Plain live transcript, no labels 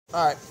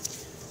Alright,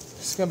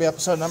 this is going to be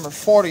episode number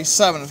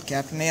 47 of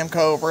Captain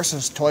Namco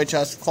versus Toy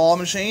Chest Claw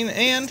Machine,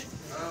 and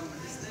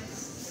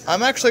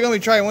I'm actually going to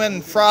be trying to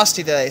win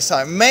Frosty today, so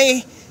I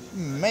may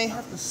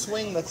have to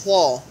swing the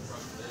claw,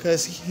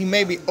 because he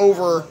may be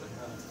over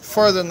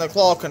further than the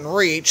claw can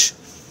reach.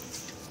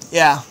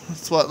 Yeah,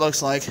 that's what it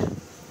looks like.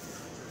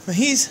 But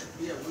he's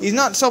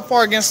not so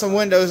far against the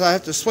windows I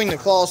have to swing the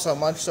claw so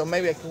much, so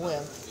maybe I can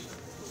win.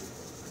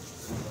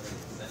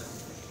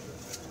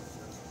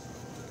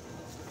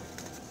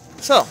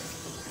 So,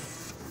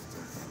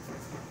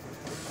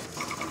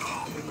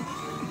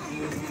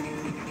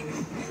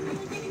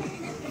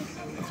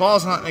 the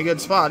claw's not in a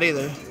good spot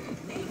either.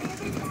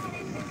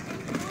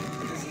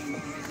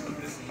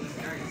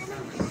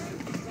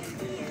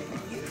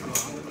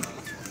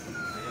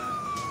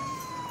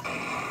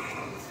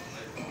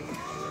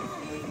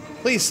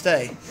 Please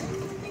stay.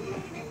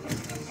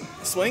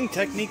 Swing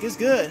technique is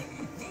good.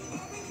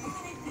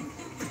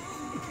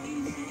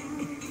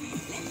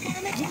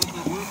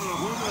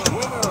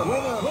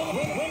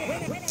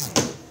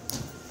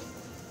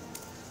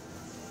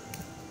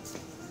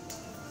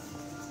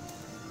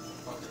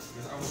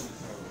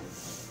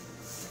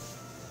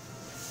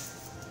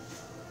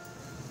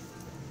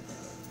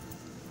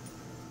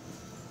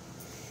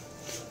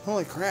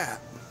 Holy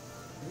crap.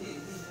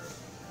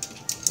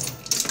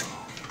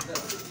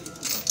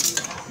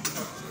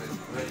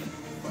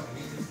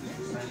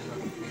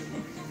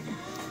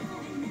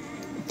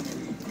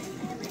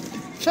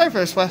 Sorry for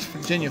this West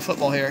Virginia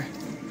football here.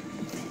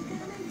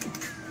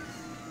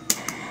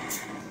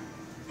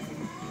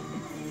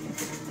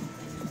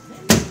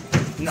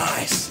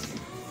 Nice.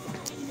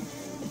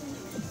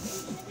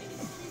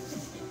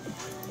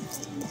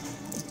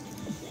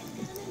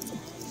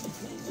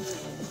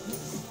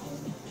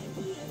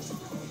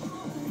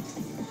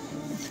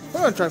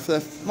 We're going to try for the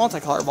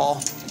multicolor ball.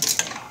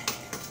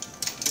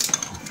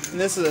 And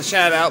this is a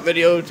shout out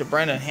video to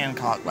Brendan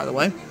Hancock, by the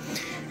way.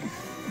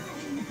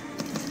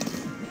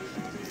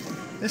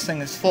 This thing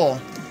is full.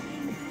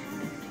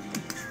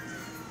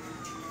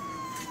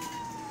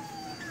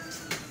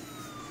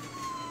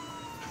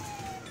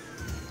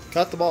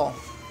 Cut the ball.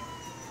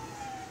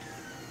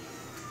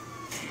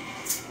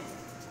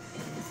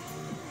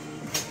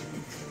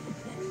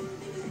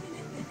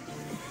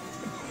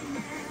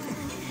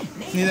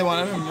 Neither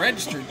one of them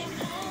registered.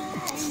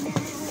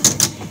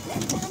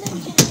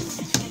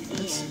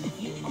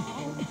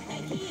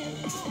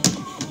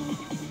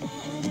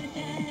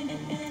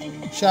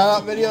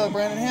 Shout out video of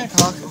Brandon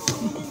Hancock.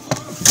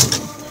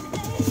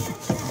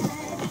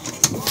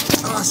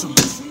 Awesome.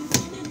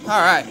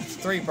 Alright,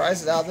 3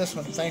 prizes out of this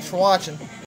one. Thanks for watching.